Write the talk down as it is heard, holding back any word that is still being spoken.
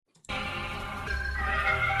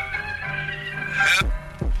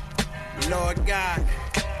Lord God,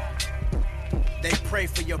 they pray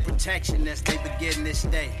for your protection as they begin this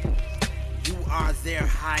day. You are their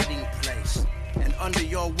hiding place, and under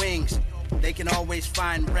your wings, they can always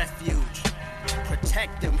find refuge.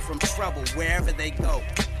 Protect them from trouble wherever they go,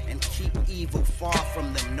 and keep evil far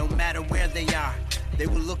from them. No matter where they are, they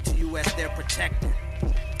will look to you as their protector,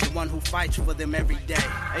 the one who fights for them every day.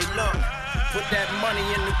 Hey, look, put that money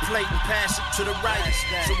in the plate and pass it to the right,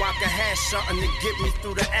 so I can have something to get me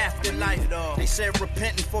through the afterlife. They said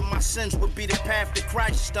repenting for my sins would be the path to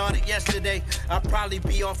Christ. Started yesterday, I'll probably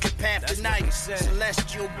be off the path tonight.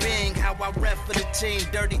 Celestial being, how I rep for the team.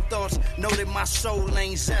 Dirty thoughts, know that my soul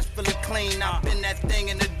ain't zestfully clean. I've been that thing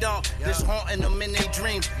in the dark, that's haunting them in their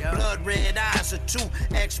dreams. Blood red eyes are 2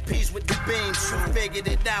 XPs with the beams. Who figured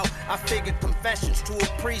it out? I figured confessions to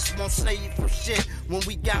a priest won't save you for shit when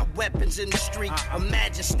we got weapons in the street.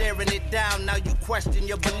 Imagine staring it down, now you question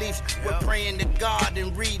your beliefs. We're praying to God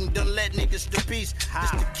and reading, don't let niggas to peace.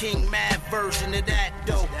 It's the King Mad version of that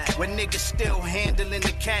though, when niggas still handling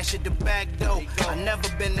the cash at the back door. I never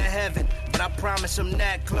been to heaven, but I promise I'm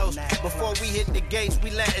that close. Before we hit the gates, we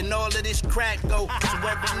letting all of this crack go. So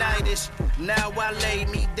every night is, now I lay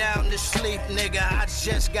me down to sleep, nigga. I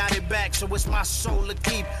just got it back, so it's my soul to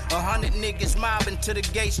keep. 100 niggas mobbing to the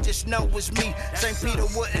gates, just know it's me. St. Peter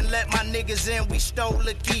wouldn't let my niggas in, we stole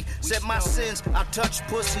the key. Said my sins, I touch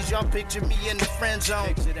pussies, y'all picture me in the friend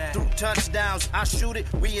zone. Through touchdowns, I shoot it,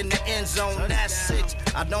 we in the end zone. That's 6,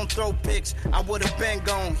 I don't throw picks, I would've been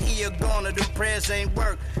gone. He a goner, the prayers ain't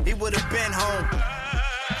work, he would've been home.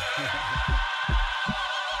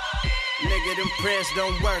 Nigga, them prayers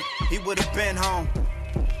don't work, he would've been home.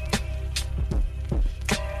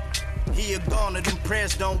 He a goner, them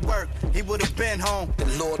prayers don't work, he would've been home. The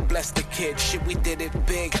Lord bless the kid, shit, we did it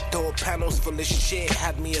big. Door panels full of shit,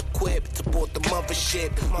 had me equipped to board the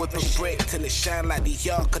mothership. Whip a brick till it shine like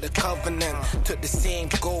the Ark of the Covenant. Took the same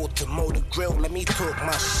gold to mold the grill, let me talk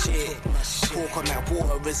my shit. Walk on that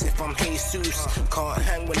water as if I'm Jesus. Can't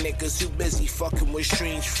hang with niggas who busy fucking with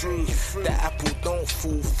strange fruit. The apple don't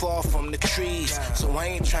fall far from the trees, so I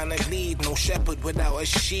ain't tryna lead no shepherd without a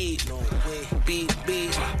sheep. Beat,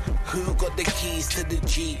 who got the keys to the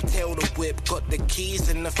Jeep? Tell the whip, got the keys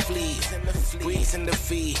in the fleet. Breeze in the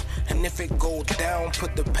V, and if it go down,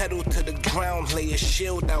 put the pedal to the ground, lay a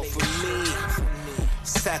shield out for me.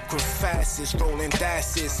 Sacrifices, rolling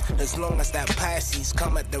dices, as long as that passes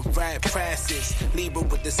come at the right prices. Libra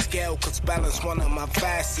with the scale, cause balance one of my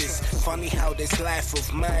vices. Funny how this life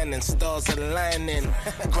of mine and stars aligning.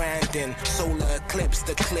 Grinding, solar eclipse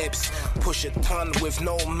the clips. Push a ton with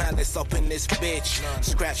no malice up in this bitch.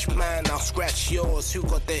 Scratch mine, I'll scratch yours, who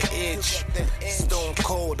got the itch? Stone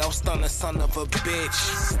cold, I'll stun a son of a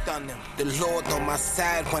bitch. Stun him. The Lord on my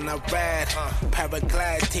side when I ride.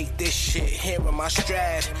 Paraglide, take this shit here in my stride.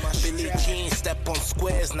 Billie Jean, step on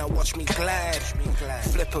squares, now watch me glide.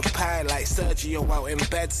 Flip a pie like Sergio out in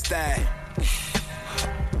Bed-Stuy.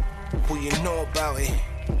 What you know about it?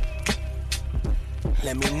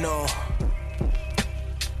 Let me know.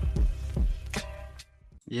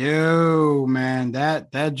 Yo, man,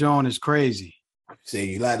 that joint is crazy. Say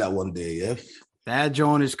you like that one day, yeah? That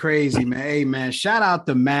joint is crazy, man. Hey, man, shout out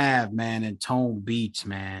to Mav, man, and Tone Beats,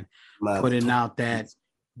 man, putting out that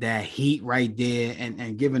heat right there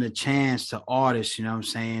and giving a chance to artists, you know what I'm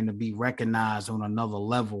saying, to be recognized on another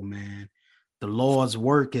level, man. The Lord's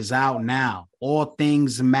work is out now. All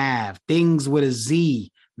Things Mav, things with a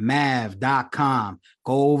Z, mav.com.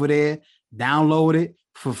 Go over there, download it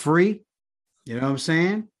for free. You know what I'm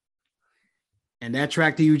saying? And that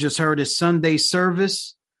track that you just heard is Sunday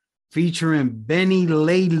Service, featuring Benny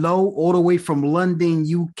Laylow, all the way from London,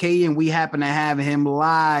 UK, and we happen to have him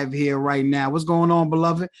live here right now. What's going on,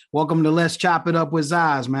 beloved? Welcome to Let's Chop It Up with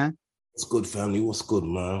Zaz, man. What's good, family? What's good,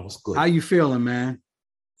 man? What's good? How you feeling, man?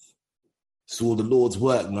 It's all the Lord's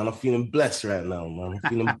work, man. I'm feeling blessed right now, man. I'm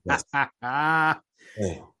feeling blessed.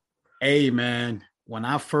 Hey, man, when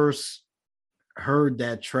I first heard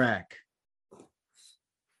that track,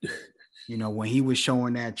 you know, when he was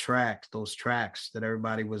showing those tracks that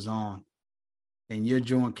everybody was on, and your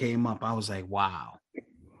joint came up, I was like, wow.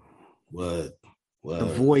 Word. The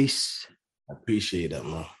voice. I appreciate that,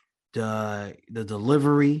 man. The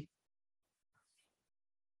delivery,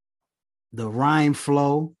 the rhyme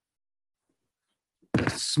flow,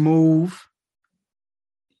 smooth.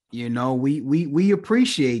 You know, we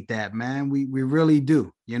appreciate that, man. We really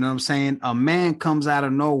do. You know what I'm saying? A man comes out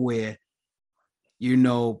of nowhere, you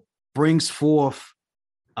know, brings forth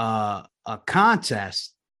a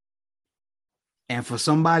contest, And for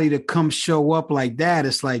somebody to come show up like that,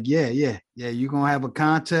 it's like, yeah, you're going to have a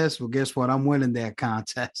contest. Well, guess what? I'm winning that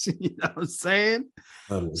contest. You know what I'm saying?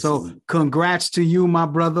 So congrats to you, my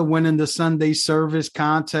brother, winning the Sunday service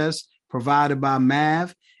contest provided by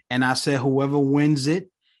Mav. And I said, whoever wins it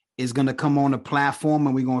is going to come on the platform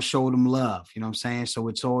and we're going to show them love. You know what I'm saying? So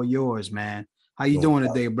it's all yours, man. How you doing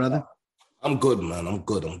today, brother? I'm good, man. I'm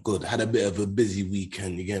good. Had a bit of a busy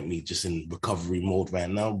weekend. You get me? Just in recovery mode right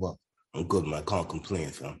now, but I'm good, man. Can't complain,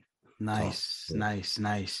 fam. Nice.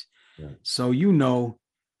 Yeah. So,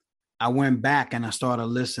 I went back and I started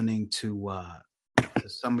listening to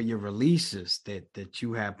some of your releases that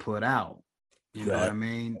you have put out. You know what I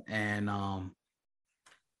mean? And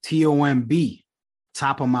TOMB,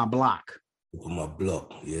 Top of My Block. Top of My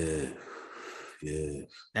Block, yeah.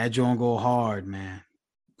 That joint go hard, man.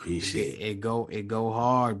 Appreciate it. It go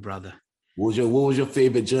hard, brother. What was your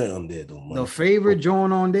favorite joint on there, though, man? The favorite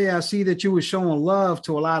joint on there, I see that you were showing love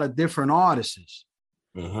to a lot of different artists.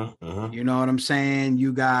 You know what I'm saying?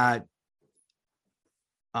 You got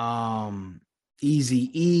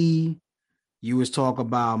Eazy-E. You was talking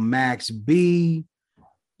about Max B.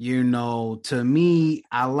 To me,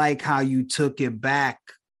 I like how you took it back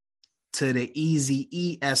to the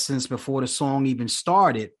Eazy-E essence before the song even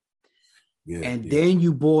started. Then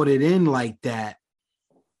you brought it in like that.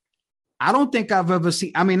 I don't think I've ever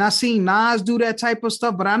seen, I seen Nas do that type of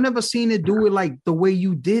stuff, but I never seen it do it like the way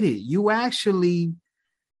you did it. You actually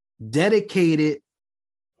dedicated,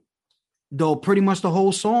 though, pretty much the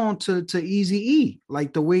whole song to Eazy-E,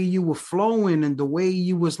 like the way you were flowing and the way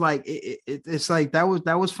you was like, it's like that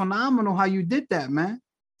was phenomenal how you did that, man.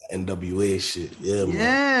 NWA shit, yeah, man.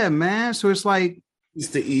 Yeah, man. So it's like, it's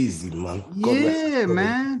the Easy, man. Yeah,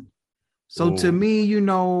 man. So to me,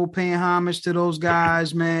 paying homage to those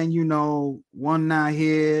guys, man, one not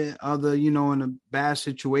here, other, in a bad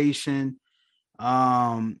situation.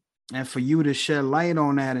 And for you to shed light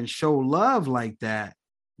on that and show love like that,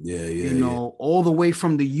 all the way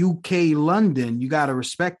from the UK, London, you got to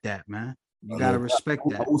respect that, man. You got to respect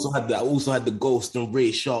that. I also had the Ghost and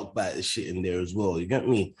Ray Shark Bite shit in there as well. You get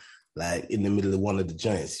me? Like in the middle of one of the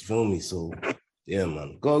joints, you feel me? So yeah,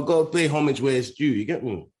 man. Go pay homage where it's due. You get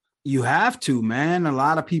me? You have to, man. A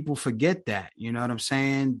lot of people forget that. You know what I'm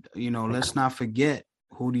saying? Let's not forget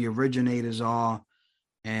who the originators are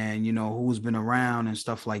and, who's been around and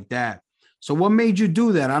stuff like that. So what made you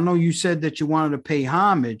do that? I know you said that you wanted to pay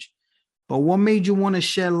homage, but what made you want to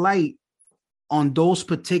shed light on those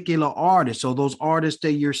particular artists or those artists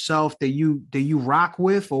that you rock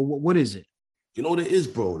with, or what is it? You know what it is,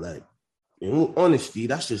 bro? Like, in all honesty,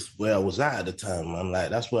 that's just where I was at the time, man.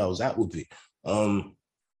 Like, that's where I was at with it.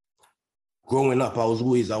 Growing up, I was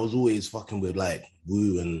always fucking with like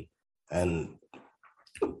Wu and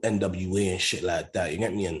NWA and shit like that. You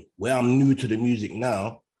get me? And where I'm new to the music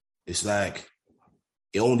now, it's like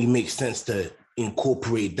it only makes sense to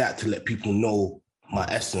incorporate that to let people know my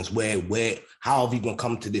essence. How have you gonna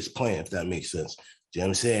come to this point, if that makes sense? Do you know what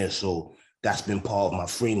I'm saying? So that's been part of my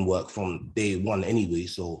framework from day one anyway.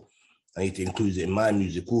 So I need to include it in my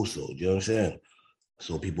music also. Do you know what I'm saying?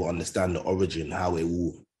 So people understand the origin, how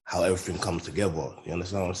everything comes together. You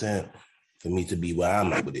understand what I'm saying? For me to be where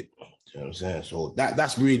I'm at with it. You know what I'm saying? So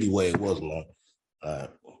that's really where it was, man. There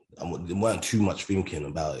weren't too much thinking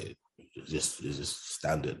about it. It's just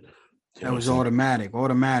standard. That was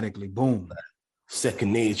automatically, boom.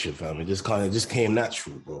 Second nature, fam. It just came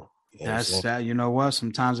natural, bro. You know that's that. You know what?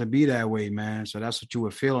 Sometimes it be that way, man. So that's what you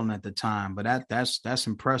were feeling at the time. But that's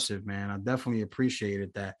impressive, man. I definitely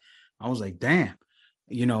appreciated that. I was like, damn.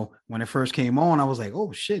 When it first came on, I was like,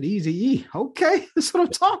 oh shit, Eazy-E. Okay, that's what I'm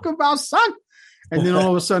talking about, son. And then all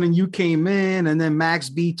of a sudden you came in, and then Max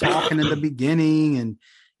B talking in the beginning,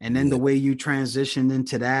 and then the way you transitioned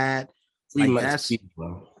into that. Like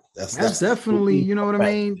that's definitely, you know what I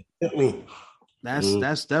mean?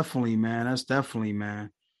 That's definitely, man. That's definitely,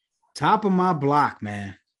 man. Top of My Block,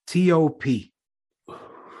 man. T.O.P.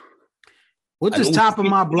 What does Top of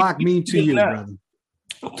My Block mean to you, brother?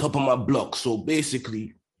 Top of My Block. So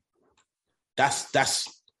basically,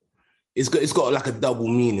 it's got like a double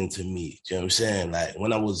meaning to me. Do you know what I'm saying? Like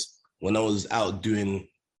when I was out doing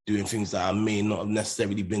things that I may not have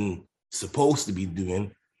necessarily been supposed to be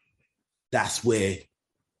doing, that's where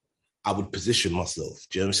I would position myself.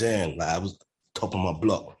 Do you know what I'm saying? Like I was top of my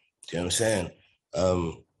block. Do you know what I'm saying?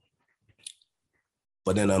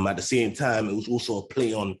 But then at the same time, it was also a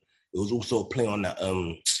play on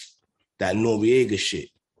that Noriega shit,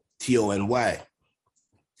 T-O-N-Y.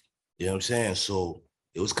 You know what I'm saying? So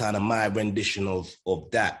it was kind of my rendition of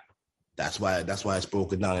that. That's why it's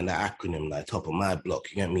broken down in that acronym, like top of my block.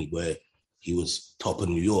 You get me? Where he was top of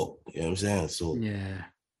New York. You know what I'm saying? So yeah,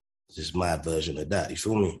 it's just my version of that. You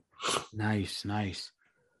feel me? Nice.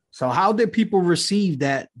 So how did people receive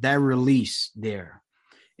that release there?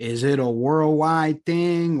 Is it a worldwide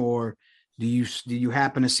thing, or do you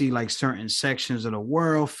happen to see like certain sections of the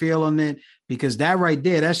world feeling it? Because that right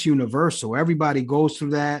there, that's universal. Everybody goes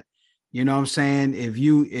through that. You know what I'm saying? If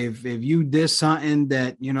you did something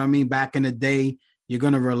that, you know what I mean, back in the day, you're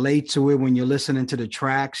going to relate to it when you're listening to the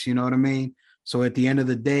tracks, you know what I mean? So at the end of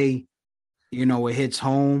the day, you know, it hits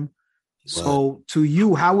home. So to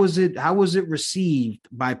you, how was it received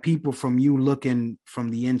by people from you looking from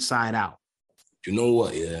the inside out? You know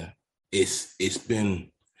what? Yeah, it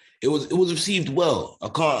was received well. I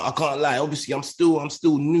can't lie. Obviously, I'm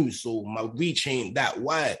still new, so my reach ain't that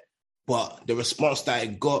wide. But the response that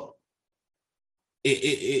it got,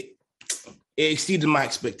 it exceeded my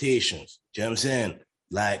expectations. Do you know what I'm saying?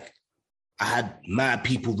 Like, I had mad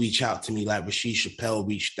people reach out to me, like Rasheed Chappelle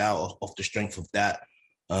reached out off the strength of that.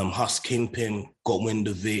 Hus Kingpin got wind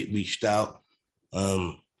of it, reached out.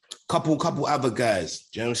 Couple other guys,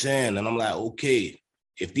 do you know what I'm saying? And I'm like, okay,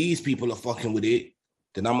 if these people are fucking with it,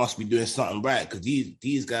 then I must be doing something right, because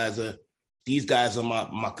these guys are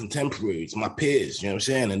my contemporaries, my peers, you know what I'm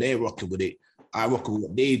saying? And they're rocking with it. I rock with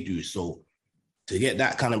what they do. So to get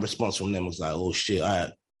that kind of response from them was like, oh shit, all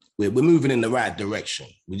right, we're moving in the right direction.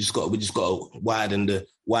 We just got to widen the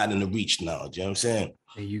reach now. Do you know what I'm saying?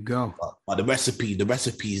 There you go. But the recipe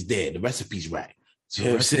is there. The recipe's right.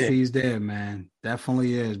 The recipe's there, man.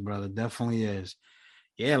 Definitely is, brother. Definitely is.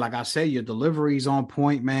 Yeah, like I said, your delivery's on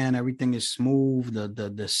point, man. Everything is smooth.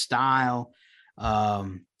 The style,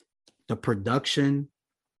 the production.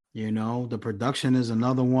 You know, the production is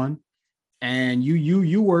another one. And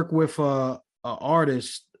you work with a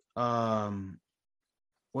artist.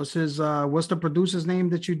 What's the producer's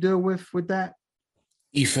name that you deal with that?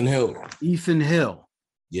 Ethan Hill.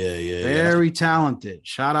 Yeah. Very talented.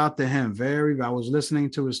 Shout out to him. I was listening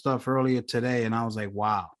to his stuff earlier today and I was like,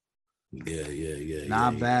 wow. Yeah.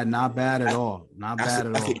 Not bad at all.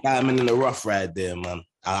 That's a diamond in the rough right there, man.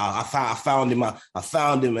 I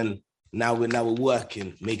found him and now we're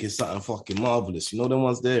working, making something fucking marvelous. You know them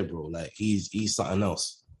ones there, bro. Like he's something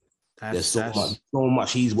else. There's so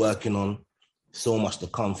much he's working on, so much to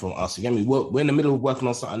come from us. You get me? We're in the middle of working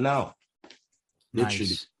on something now. Literally.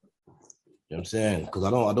 Nice. You know what I'm saying? Because I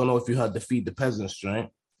don't know if you heard the Feed the Peasants, right?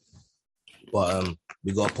 But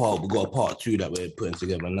we got a part 2 that we're putting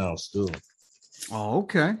together now still. Oh,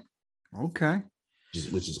 okay.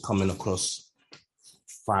 Which is coming across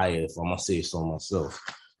fire, if I must say so myself.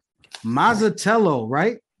 Mazzatello,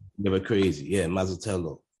 right? They were crazy. Yeah,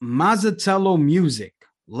 Mazzatello. Mazzatello Music,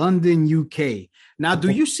 London, UK. Now, do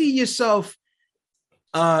you see yourself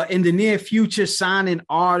in the near future signing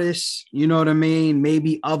artists, you know what I mean?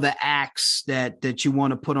 Maybe other acts that you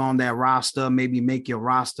want to put on that roster, maybe make your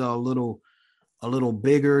roster a little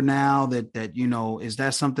bigger now that, you know, is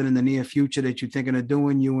that something in the near future that you're thinking of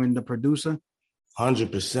doing, you and the producer?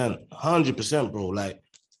 100%, bro. Like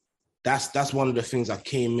that's one of the things I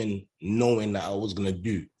came in knowing that I was going to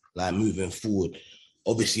do, like moving forward.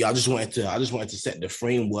 Obviously, I just wanted to set the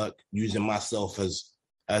framework using myself as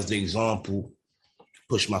the example,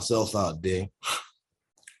 push myself out there,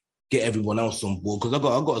 get everyone else on board. Because I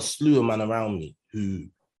got a slew of man around me who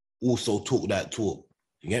also talk that talk.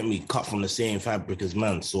 You get me? Cut from the same fabric as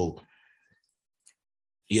man. So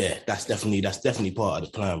yeah, that's definitely part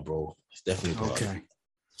of the plan, bro. It's definitely part of it.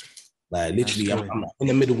 Like literally, I'm in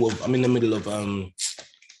the middle of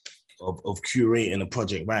curating a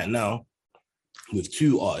project right now with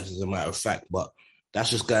 2 artists, as a matter of fact. But that's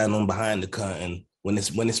just going on behind the curtain. When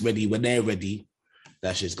it's ready, when they're ready,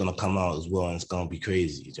 that shit's gonna come out as well, and it's gonna be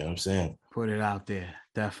crazy. You know what I'm saying? Put it out there,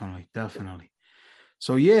 definitely.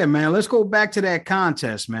 So yeah, man, let's go back to that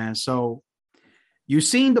contest, man. So you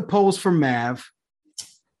seen the post from Mav.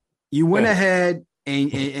 You went ahead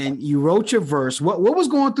and you wrote your verse. What was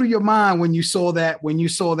going through your mind when you saw that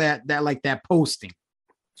like that posting?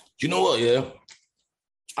 You know what? Yeah,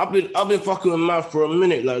 I've been fucking with Mav for a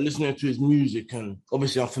minute, like listening to his music, and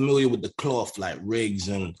obviously I'm familiar with the cloth, like Riggs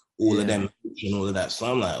and all of them and all of that.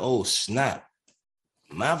 So I'm like, oh snap,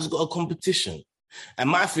 Mav's got a competition. And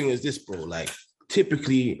my thing is this, bro. Like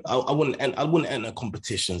typically, I wouldn't enter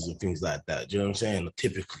competitions and things like that. Do you know what I'm saying?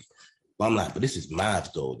 Typically, but I'm like, but this is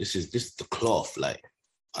Mav though. This is the cloth. Like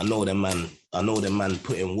I know them man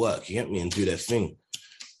put in work. You get me, and do their thing.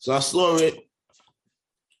 So I saw it.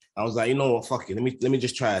 I was like, you know what, fuck it. Let me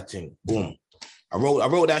just try a thing. Boom. I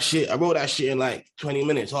wrote that shit in like 20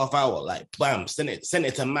 minutes, half hour. Like, bam, send it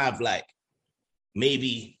to Mav like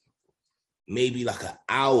maybe like an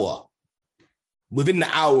hour. within the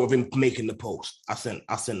hour of him making the post, I sent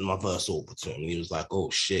my verse over to him. And he was like, oh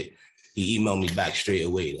shit. He emailed me back straight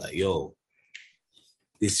away, like, yo,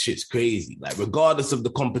 this shit's crazy. Like, regardless of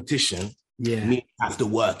the competition, me have to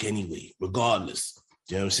work anyway, regardless.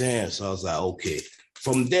 Do you know what I'm saying? So I was like, okay.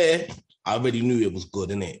 From there, I already knew it was good,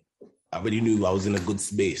 innit? I already knew I was in a good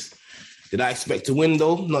space. Did I expect to win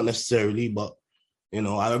though? Not necessarily, but you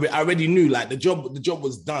know, I already knew like the job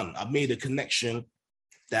was done. I made a connection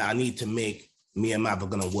that I need to make. Me and Mav are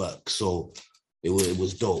gonna work. So it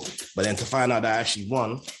was dope. But then to find out that I actually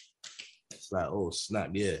won, it's like, oh snap,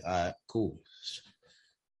 yeah, all right, cool.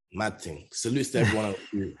 Mad thing. Salutes to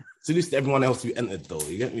everyone else who entered though.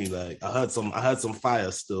 You get me? Like I heard some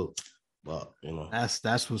fire still. But you know,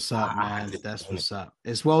 that's what's up, man. That's what's up.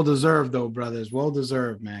 It's well deserved, though, brother. It's well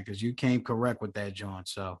deserved, man, because you came correct with that, John.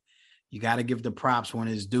 So you got to give the props when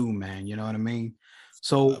it's due, man. You know what I mean?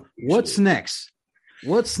 So what's next?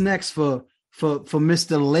 What's next for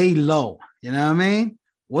Mr. Lay Low? You know what I mean?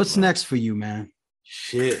 What's next for you, man?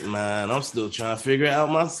 Shit, man. I'm still trying to figure it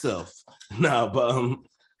out myself. Nah, but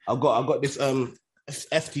I got this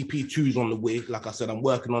FTP 2s on the way. Like I said, I'm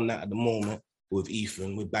working on that at the moment. With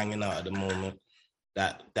Ethan, we're banging out at the moment.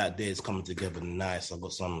 That day is coming together nice. I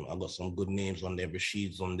got some good names on there.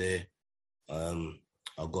 Rashid's on there. I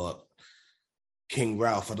got King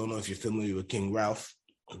Ralph. I don't know if you're familiar with King Ralph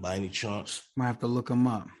by any chance. Might have to look him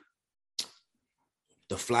up.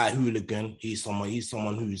 The Fly Hooligan. He's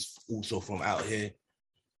someone who's also from out here.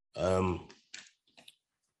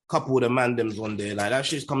 Couple of the mandems on there. Like that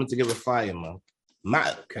shit's coming together fire, man.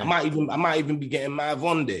 I might even be getting Mav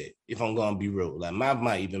on there if I'm gonna be real. Like Mav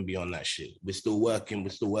might even be on that shit. We're still working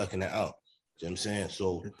it out. Do you know what I'm saying?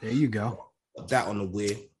 So there you go. That on the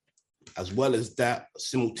way. As well as that,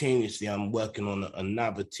 simultaneously, I'm working on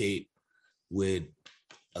another tape with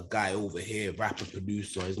a guy over here, rapper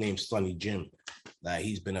producer. His name's Sonny Jim. Like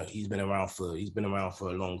he's been around for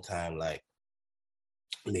a long time, like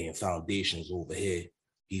laying foundations over here.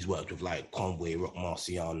 He's worked with like Conway, Rock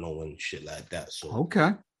Marciano, and shit like that. So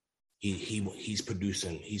okay, he's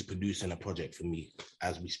producing a project for me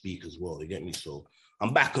as we speak as well. You get me? So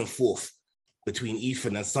I'm back and forth between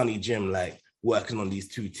Ethan and Sonny Jim, like working on these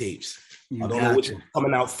two tapes. I don't know which one's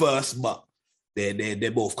coming out first, but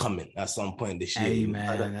they're both coming at some point this year. Hey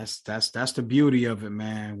man, that's the beauty of it,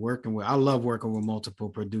 man. I love working with multiple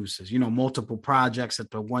producers. You know, multiple projects at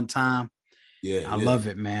the one time. I love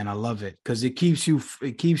it, man. I love it because it keeps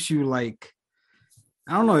you like,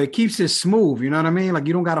 I don't know, it keeps it smooth. You know what I mean? Like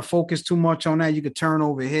you don't got to focus too much on that. You could turn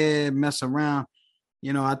over here, mess around.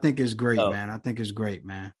 You know, I think it's great, man. I think it's great,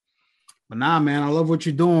 man. But nah, man, I love what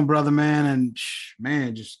you're doing, brother, man. And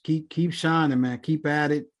man, just keep shining, man. Keep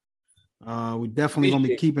at it. We definitely gonna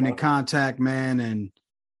be keeping in contact, man. And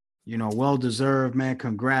you know, well deserved, man.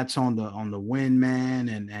 Congrats on the win, man.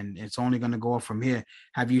 And it's only gonna go up from here.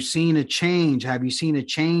 Have you seen a change? Have you seen a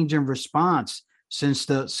change in response since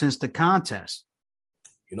the contest?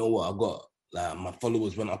 You know what? I got like my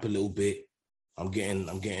followers went up a little bit. I'm getting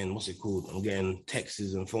what's it called? I'm getting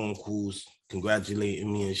texts and phone calls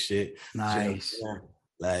congratulating me and shit. Nice. So,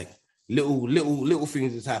 like little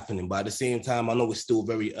things is happening, but at the same time, I know it's still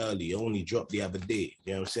very early. It only dropped the other day.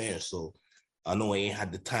 You know what I'm saying? So I know I ain't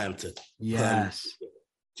had the time to. Yes. You know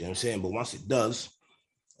what I'm saying? But once it does,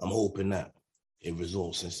 I'm hoping that it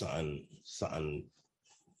results in something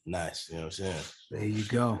nice. You know what I'm saying? There you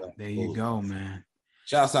go. There you go, man.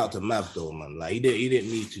 Shouts out to Mav though, man. Like he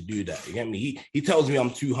didn't need to do that. You get me? He tells me I'm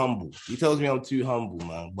too humble.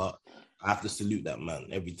 Man. But I have to salute that man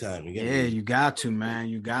every time. You get me? You got to, man.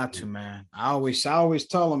 You got to, man. I always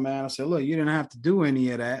tell him, man. I said, look, you didn't have to do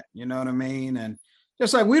any of that. You know what I mean? And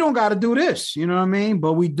just like we don't got to do this. You know what I mean?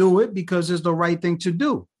 But we do it because it's the right thing to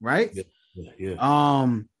do, right? Yeah.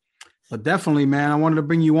 But definitely, man. I wanted to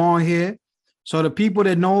bring you on here. So the people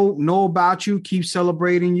that know about you, keep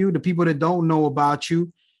celebrating you. The people that don't know about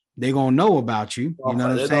you, they're going to know about you. You know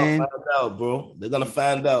what I'm saying? They're going to find out, bro. They're going to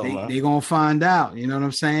find out, man. They're going to find out. You know what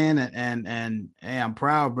I'm saying? And hey, I'm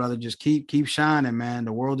proud, brother. Just keep shining, man.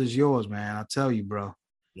 The world is yours, man. I tell you, bro.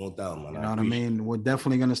 No doubt, man. You know what I mean? We're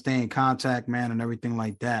definitely going to stay in contact, man, and everything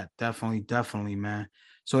like that. Definitely, man.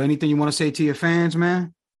 So anything you want to say to your fans,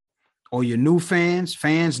 man? Or your new fans,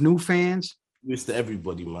 new fans? It's to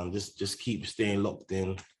everybody, man. Just keep staying locked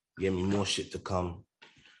in. Get me more shit to come.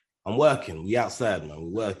 I'm working. We outside, man.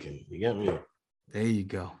 We're working. You get me? There you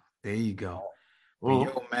go.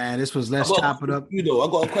 Yo, man, this was Let's Chop It Up. You know,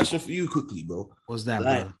 I got a question for you quickly, bro. What's that,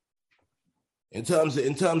 brother? In terms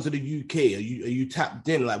of the UK, are you tapped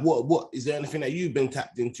in? Like, what is there anything that you've been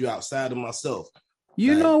tapped into outside of myself?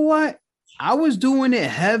 You know what? I was doing it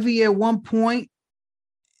heavy at one point,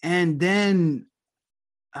 and then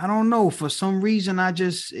I don't know. For some reason,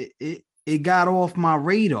 it got off my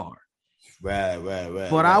radar. Right.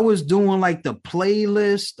 But I was doing like the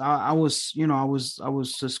playlist. I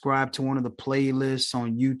was subscribed to one of the playlists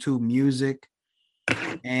on YouTube Music,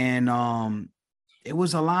 and it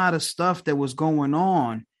was a lot of stuff that was going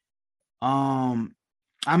on.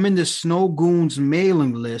 I'm in the Snow Goons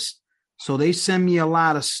mailing list, so they send me a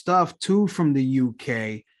lot of stuff too from the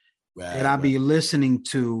UK that I be listening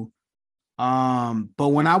to. But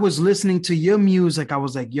when I was listening to your music, I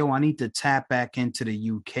was like, yo, I need to tap back into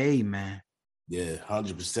the UK, man. Yeah,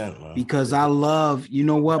 100%, man. Because I love, you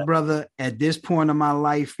know what, brother? At this point of my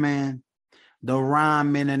life, man, the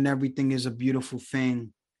rhyming and everything is a beautiful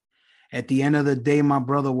thing. At the end of the day, my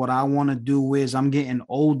brother, what I want to do is I'm getting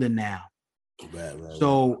older now.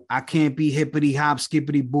 So I can't be hippity hop,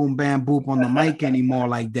 skippity boom, bam, boop on the mic anymore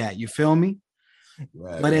like that. You feel me?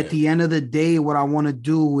 But at the end of the day, what I want to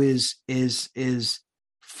do is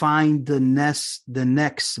find the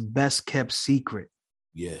next best kept secret.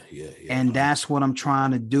 Yeah. And that's what I'm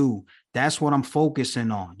trying to do. That's what I'm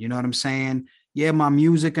focusing on. You know what I'm saying? Yeah, my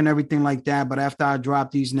music and everything like that. But after I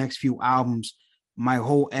drop these next few albums, my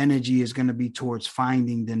whole energy is going to be towards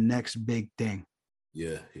finding the next big thing.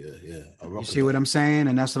 Yeah. You see what I'm saying?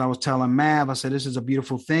 And that's what I was telling Mav. I said, this is a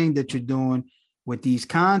beautiful thing that you're doing with these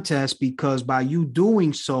contests, because by you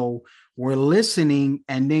doing so, we're listening,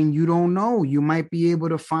 and then you don't know, you might be able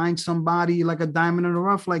to find somebody like a diamond in the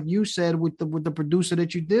rough, like you said, with the producer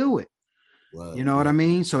that you deal with. Well, you know what I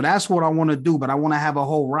mean? So that's what I want to do, but I want to have a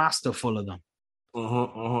whole roster full of them.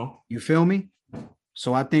 You feel me?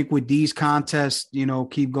 So I think with these contests,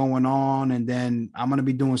 keep going on, and then I'm gonna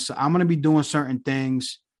be doing certain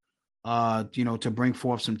things, to bring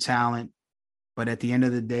forth some talent. But at the end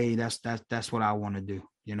of the day, that's what I want to do.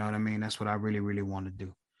 You know what I mean? That's what I really, really want to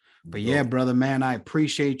do. But yeah, brother, man, I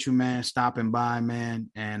appreciate you, man, stopping by,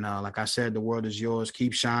 man. And like I said, the world is yours.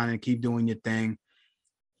 Keep shining, keep doing your thing.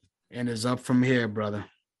 And it's up from here, brother.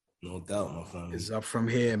 No doubt, my friend. It's up from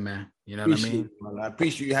here, man. You know what I mean? I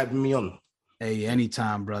appreciate you having me on. Hey,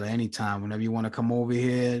 anytime, brother, anytime. Whenever you want to come over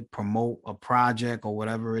here, promote a project or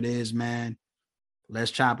whatever it is, man,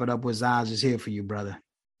 let's chop it up with Zaz is here for you, brother.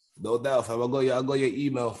 No doubt, fam. I got your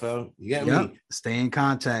email, fam. You get me? Stay in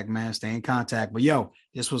contact, man. Stay in contact. But yo,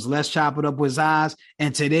 this was Let's Chop It Up with Zaz.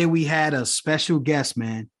 And today we had a special guest,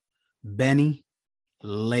 man. Benny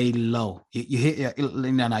Lay Low. No, you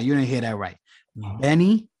didn't hear that right.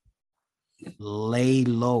 Benny Lay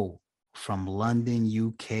Low from London,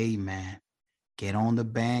 UK, man. Get on the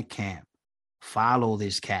Bandcamp. Follow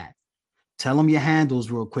this cat. Tell him your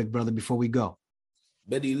handles real quick, brother, before we go.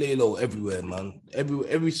 Benny Lay Low everywhere, man.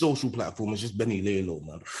 Every social platform is just Benny Lay Low,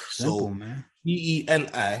 man. Simple, man. BENILAYLO.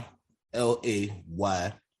 Do you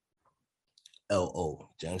know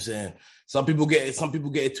what I'm saying? Some people get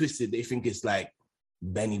it twisted. They think it's like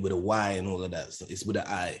Benny with a Y and all of that. So it's with an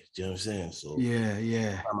I. Do you know what I'm saying? So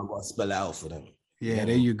yeah. I'm gonna spell it out for them. Yeah,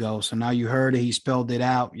 there you go. So now you heard it. He spelled it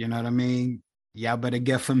out. You know what I mean? Y'all better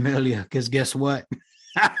get familiar, because guess what?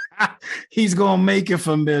 He's gonna make it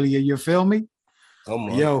familiar. You feel me?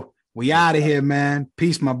 Come on. Yo, we out of here, man.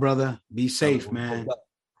 Peace, my brother. Be safe, man.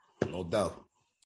 No doubt.